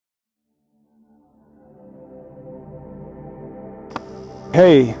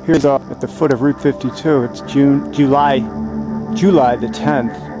Hey, here's at the foot of Route 52. It's July the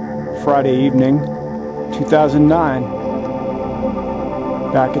 10th, Friday evening, 2009.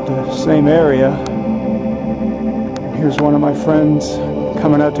 Back at the same area. Here's one of my friends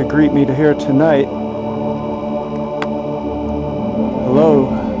coming out to greet me here tonight.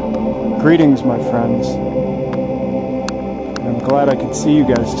 Hello. Greetings, my friends. I'm glad I could see you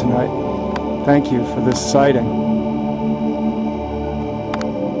guys tonight. Thank you for this sighting.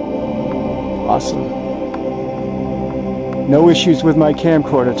 Awesome. No issues with my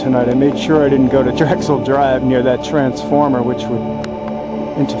camcorder tonight. I made sure I didn't go to Drexel Drive near that transformer, which would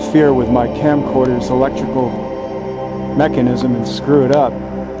interfere with my camcorder's electrical mechanism and screw it up.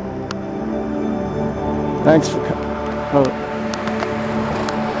 Thanks for oh,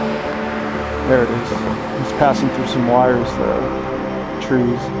 there it is. It's passing through some wires there,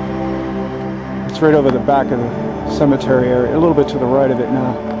 trees. It's right over the back of the cemetery area, a little bit to the right of it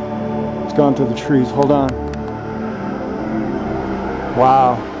now. It's gone through the trees. Hold on.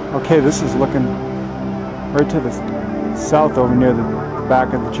 Wow. Okay, this is looking right to the south over near the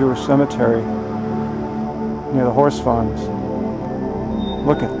back of the Jewish cemetery, near the horse farms.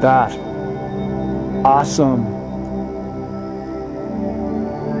 Look at that. Awesome.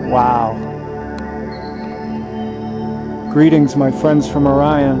 Wow. Greetings, my friends from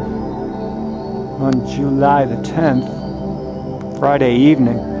Orion, on July the 10th, Friday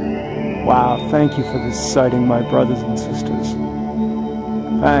evening. Wow, thank you for this sighting, my brothers and sisters.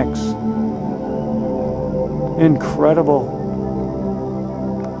 Thanks. Incredible.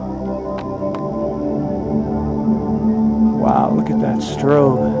 Wow, look at that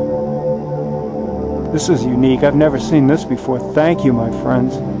strobe. This is unique. I've never seen this before. Thank you, my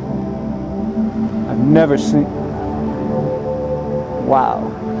friends. I've never seen... Wow.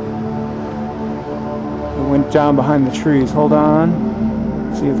 It went down behind the trees. Hold on.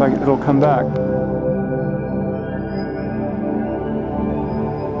 See if it'll come back.